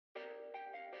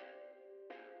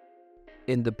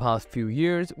In the past few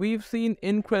years, we've seen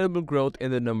incredible growth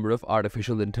in the number of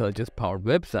artificial intelligence-powered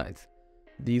websites.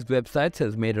 These websites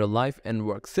has made our life and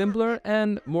work simpler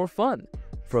and more fun.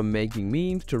 From making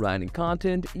memes to writing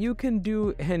content, you can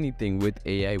do anything with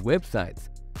AI websites.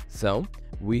 So,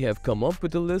 we have come up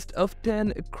with a list of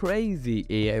 10 crazy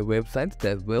AI websites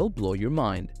that will blow your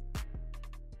mind.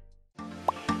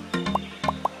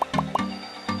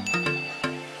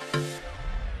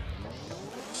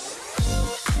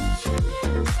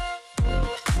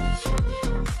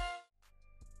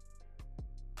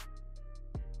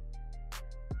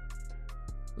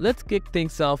 Let's kick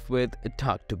things off with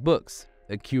Talk to Books,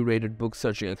 a curated book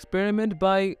searching experiment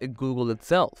by Google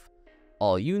itself.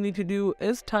 All you need to do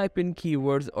is type in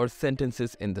keywords or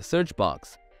sentences in the search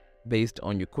box. Based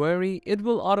on your query, it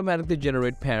will automatically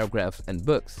generate paragraphs and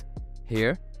books.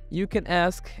 Here, you can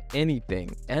ask anything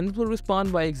and it will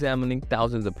respond by examining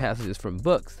thousands of passages from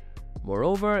books.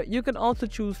 Moreover, you can also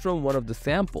choose from one of the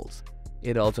samples.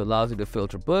 It also allows you to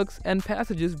filter books and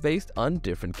passages based on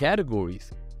different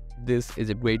categories. This is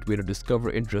a great way to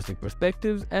discover interesting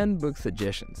perspectives and book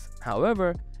suggestions.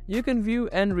 However, you can view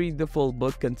and read the full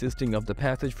book consisting of the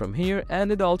passage from here,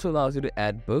 and it also allows you to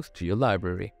add books to your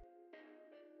library.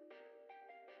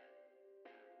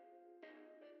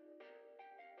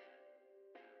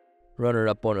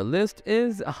 Runner-up on a list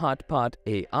is Hotpot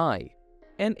AI,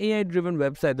 an AI-driven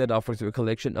website that offers you a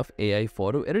collection of AI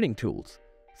photo editing tools.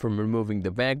 From removing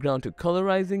the background to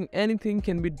colorizing, anything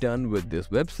can be done with this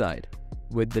website.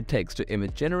 With the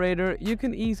text-to-image generator, you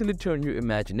can easily turn your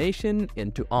imagination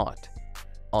into art.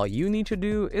 All you need to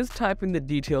do is type in the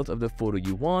details of the photo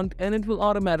you want and it will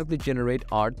automatically generate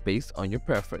art based on your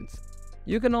preference.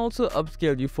 You can also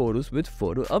upscale your photos with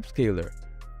Photo Upscaler.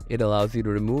 It allows you to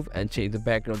remove and change the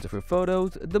backgrounds of your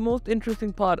photos. The most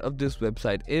interesting part of this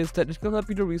website is that it can help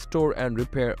you to restore and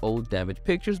repair old damaged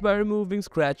pictures by removing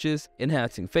scratches,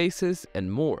 enhancing faces,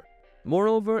 and more.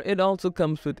 Moreover, it also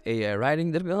comes with AI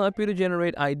writing that will help you to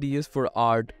generate ideas for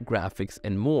art, graphics,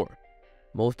 and more.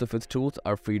 Most of its tools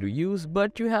are free to use,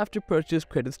 but you have to purchase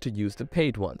credits to use the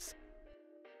paid ones.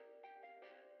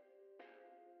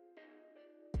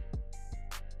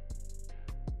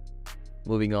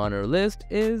 Moving on our list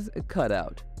is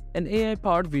Cutout, an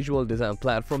AI-powered visual design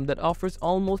platform that offers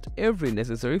almost every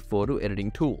necessary photo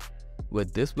editing tool.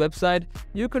 With this website,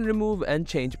 you can remove and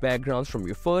change backgrounds from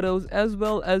your photos as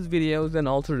well as videos and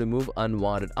also remove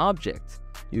unwanted objects.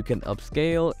 You can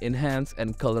upscale, enhance,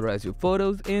 and colorize your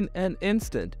photos in an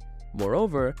instant.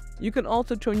 Moreover, you can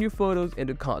also turn your photos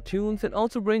into cartoons and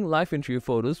also bring life into your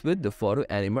photos with the Photo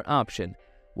Animer option.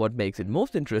 What makes it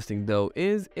most interesting though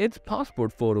is its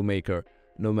passport photo maker.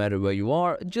 No matter where you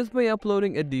are, just by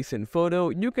uploading a decent photo,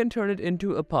 you can turn it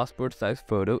into a passport-sized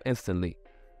photo instantly.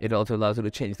 It also allows you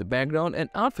to change the background and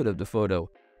outfit of the photo.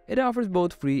 It offers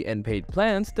both free and paid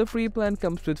plans. The free plan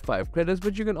comes with 5 credits,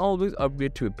 but you can always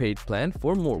upgrade to a paid plan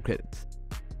for more credits.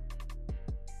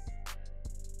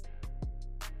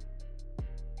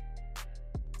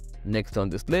 Next on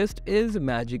this list is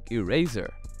Magic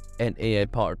Eraser, an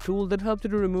AI-powered tool that helps you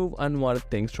to remove unwanted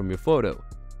things from your photo.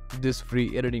 This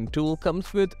free editing tool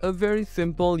comes with a very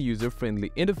simple, user-friendly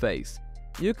interface.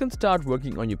 You can start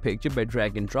working on your picture by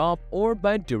drag and drop or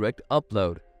by direct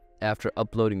upload. After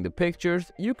uploading the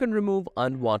pictures, you can remove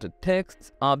unwanted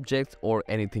texts, objects, or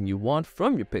anything you want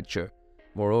from your picture.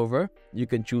 Moreover, you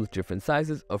can choose different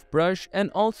sizes of brush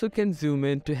and also can zoom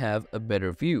in to have a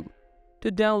better view.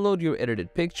 To download your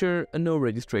edited picture, no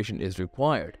registration is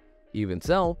required. Even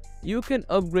so, you can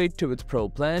upgrade to its Pro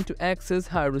plan to access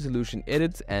high-resolution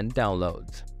edits and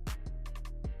downloads.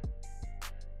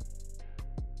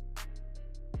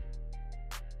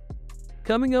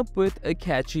 Coming up with a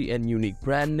catchy and unique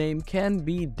brand name can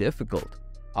be difficult.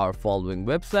 Our following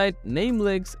website,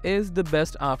 Namelix, is the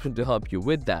best option to help you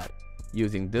with that.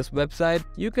 Using this website,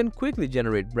 you can quickly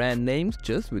generate brand names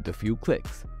just with a few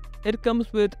clicks. It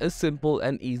comes with a simple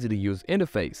and easy-to-use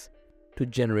interface. To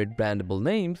generate brandable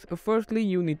names, firstly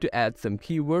you need to add some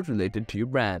keywords related to your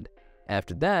brand.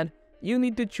 After that, you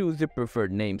need to choose your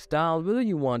preferred name style, whether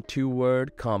you want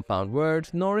 2-word, compound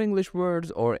words, nor English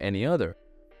words, or any other.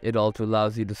 It also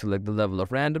allows you to select the level of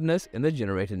randomness in the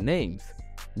generated names.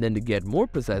 Then to get more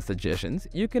precise suggestions,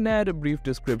 you can add a brief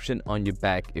description on your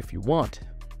back if you want.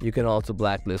 You can also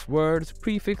blacklist words,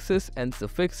 prefixes, and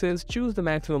suffixes, choose the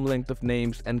maximum length of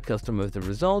names, and customize the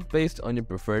result based on your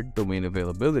preferred domain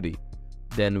availability.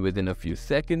 Then within a few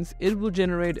seconds, it will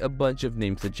generate a bunch of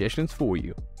name suggestions for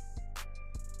you.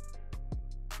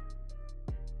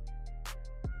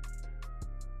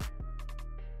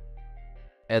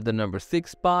 At the number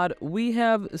 6 spot, we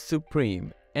have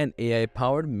Supreme, an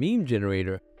AI-powered meme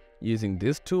generator. Using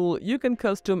this tool, you can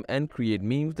custom and create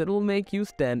memes that will make you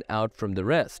stand out from the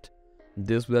rest.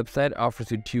 This website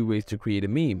offers you two ways to create a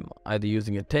meme, either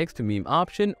using a text-to-meme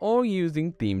option or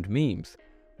using themed memes.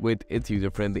 With its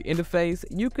user-friendly interface,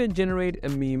 you can generate a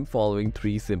meme following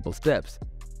 3 simple steps: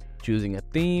 choosing a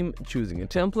theme, choosing a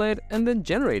template, and then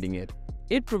generating it.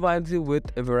 It provides you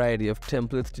with a variety of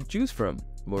templates to choose from.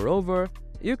 Moreover,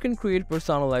 you can create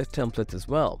personalized templates as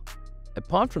well.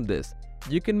 Apart from this,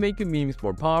 you can make your memes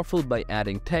more powerful by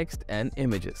adding text and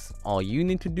images. All you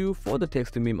need to do for the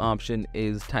text-to-meme option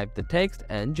is type the text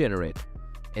and generate.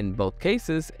 In both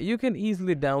cases, you can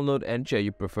easily download and share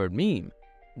your preferred meme.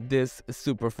 This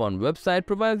super fun website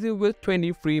provides you with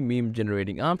 20 free meme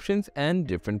generating options and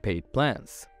different paid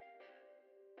plans.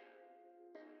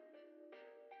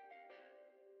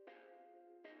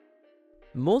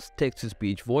 Most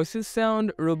text-to-speech voices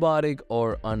sound robotic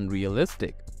or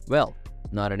unrealistic. Well,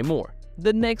 not anymore.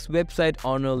 The next website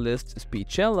on our list,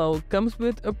 Speechelo, comes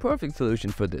with a perfect solution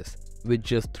for this. With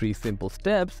just 3 simple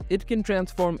steps, it can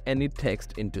transform any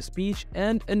text into speech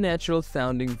and a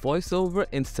natural-sounding voiceover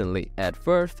instantly. At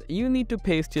first, you need to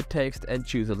paste your text and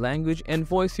choose a language and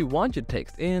voice you want your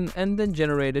text in, and then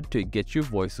generate it to get your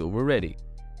voiceover ready.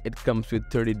 It comes with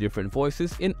 30 different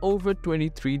voices in over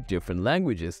 23 different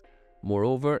languages.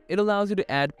 Moreover, it allows you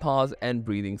to add pause and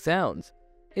breathing sounds.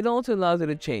 It also allows you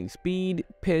to change speed,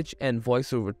 pitch, and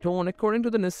voiceover tone according to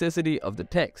the necessity of the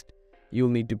text. You'll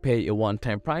need to pay a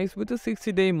one-time price with a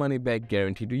 60-day money-back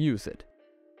guarantee to use it.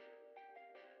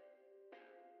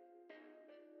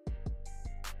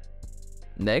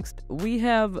 Next, we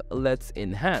have Let's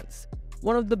Enhance,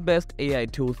 one of the best AI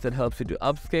tools that helps you to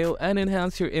upscale and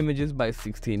enhance your images by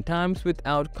 16 times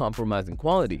without compromising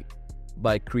quality.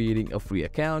 By creating a free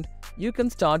account, you can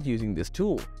start using this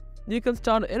tool. You can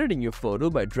start editing your photo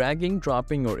by dragging,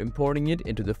 dropping, or importing it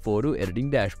into the photo editing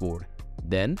dashboard.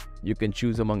 Then, you can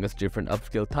choose among its different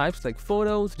upscale types like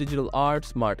photos, digital art,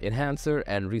 smart enhancer,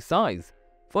 and resize.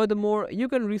 Furthermore, you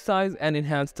can resize and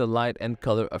enhance the light and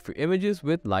color of your images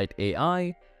with Light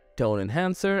AI, Tone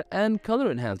Enhancer, and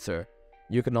Color Enhancer.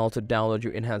 You can also download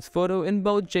your enhanced photo in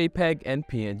both JPEG and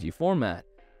PNG format.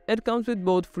 It comes with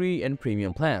both free and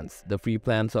premium plans. The free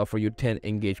plans offer you 10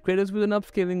 engaged creators with an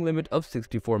upscaling limit of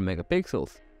 64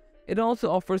 megapixels. It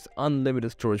also offers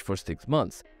unlimited storage for 6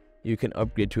 months. You can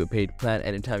upgrade to a paid plan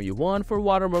anytime you want for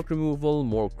watermark removal,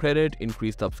 more credit,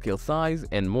 increased upscale size,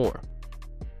 and more.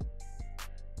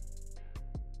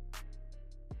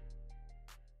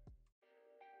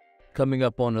 Coming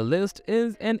up on the list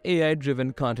is an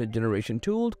AI-driven content generation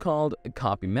tool called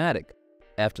Copymatic.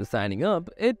 After signing up,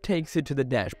 it takes you to the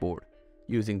dashboard.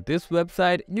 Using this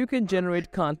website, you can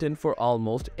generate content for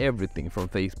almost everything from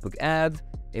Facebook ads,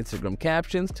 Instagram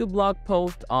captions to blog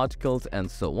posts, articles, and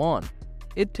so on.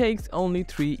 It takes only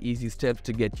 3 easy steps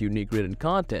to get unique written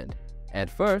content. At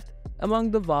first, among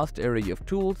the vast array of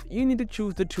tools, you need to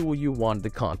choose the tool you want the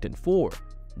content for.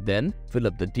 Then, fill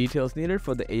up the details needed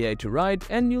for the AI to write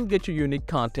and you'll get your unique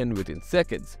content within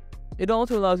seconds. It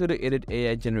also allows you to edit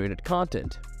AI-generated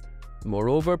content.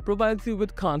 Moreover, provides you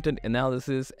with content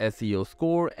analysis, SEO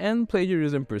score, and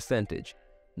plagiarism percentage.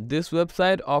 This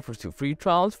website offers you free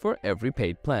trials for every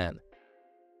paid plan.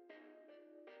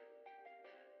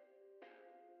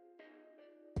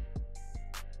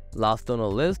 Last on our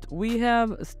list, we have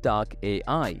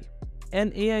Stockai,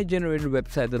 an AI-generated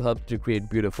website that helps to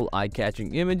create beautiful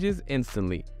eye-catching images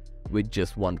instantly. With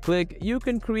just one click, you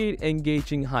can create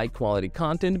engaging, high-quality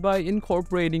content by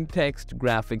incorporating text,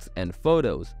 graphics, and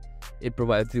photos. It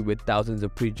provides you with thousands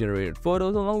of pre-generated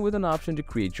photos along with an option to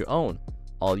create your own.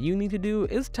 All you need to do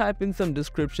is type in some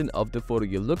description of the photo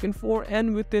you're looking for,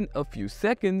 and within a few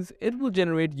seconds, it will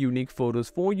generate unique photos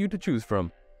for you to choose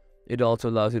from. It also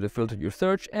allows you to filter your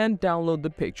search and download the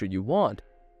picture you want.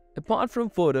 Apart from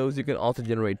photos, you can also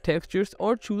generate textures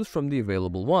or choose from the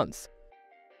available ones.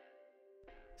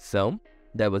 So,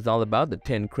 that was all about the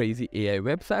 10 crazy AI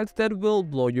websites that will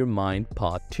blow your mind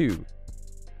part 2.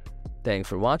 Thanks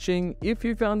for watching. If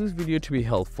you found this video to be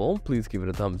helpful, please give it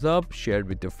a thumbs up, share it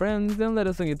with your friends, and let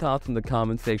us know your thoughts in the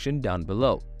comment section down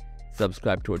below.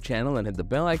 Subscribe to our channel and hit the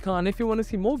bell icon if you want to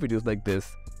see more videos like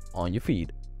this on your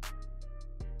feed.